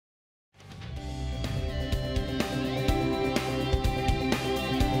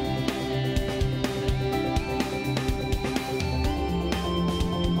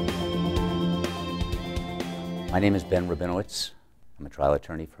My name is Ben Rubinowitz. I'm a trial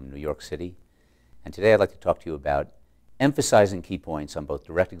attorney from New York City. And today I'd like to talk to you about emphasizing key points on both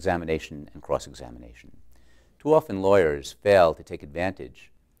direct examination and cross-examination. Too often lawyers fail to take advantage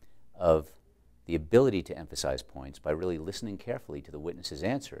of the ability to emphasize points by really listening carefully to the witness's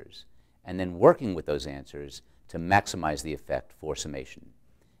answers and then working with those answers to maximize the effect for summation.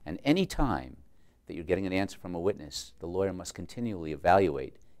 And any time that you're getting an answer from a witness, the lawyer must continually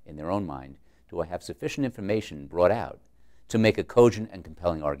evaluate in their own mind, do I have sufficient information brought out to make a cogent and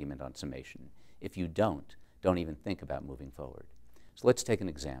compelling argument on summation? If you don't even think about moving forward. So let's take an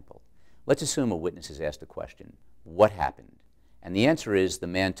example. Let's assume a witness is asked a question, what happened? And the answer is the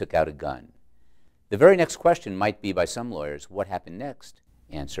man took out a gun. The very next question might be by some lawyers, what happened next?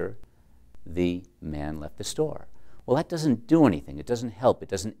 Answer, the man left the store. Well, that doesn't do anything. It doesn't help. It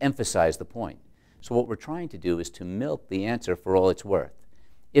doesn't emphasize the point. So what we're trying to do is to milk the answer for all it's worth.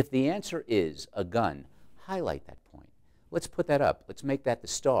 If the answer is a gun, highlight that point. Let's put that up. Let's make that the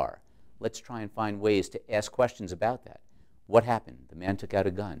star. Let's try and find ways to ask questions about that. What happened? The man took out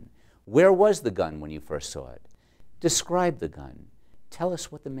a gun. Where was the gun when you first saw it? Describe the gun. Tell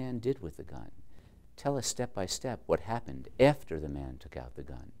us what the man did with the gun. Tell us step by step what happened after the man took out the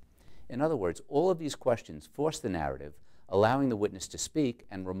gun. In other words, all of these questions force the narrative, allowing the witness to speak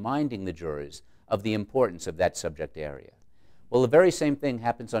and reminding the jurors of the importance of that subject area. Well, the very same thing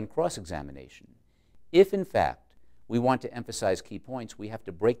happens on cross-examination. If, in fact, we want to emphasize key points, we have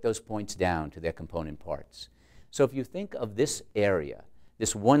to break those points down to their component parts. So if you think of this area,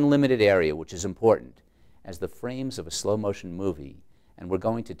 this one limited area which is important, as the frames of a slow-motion movie, and we're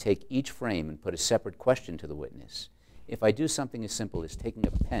going to take each frame and put a separate question to the witness. If I do something as simple as taking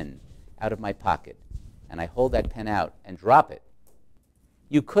a pen out of my pocket, and I hold that pen out and drop it,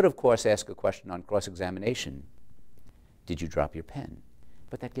 you could, of course, ask a question on cross-examination. Did you drop your pen?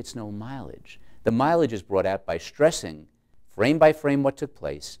 But that gets no mileage. The mileage is brought out by stressing frame by frame what took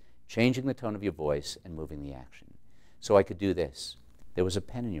place, changing the tone of your voice, and moving the action. So I could do this. There was a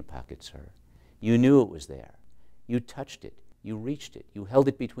pen in your pocket, sir. You knew it was there. You touched it. You reached it. You held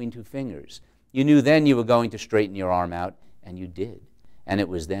it between two fingers. You knew then you were going to straighten your arm out, and you did. And it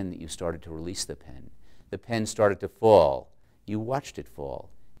was then that you started to release the pen. The pen started to fall. You watched it fall,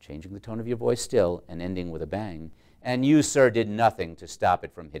 changing the tone of your voice still and ending with a bang. And you, sir, did nothing to stop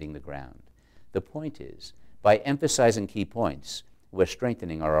it from hitting the ground. The point is, by emphasizing key points, we're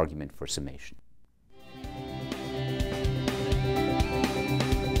strengthening our argument for summation.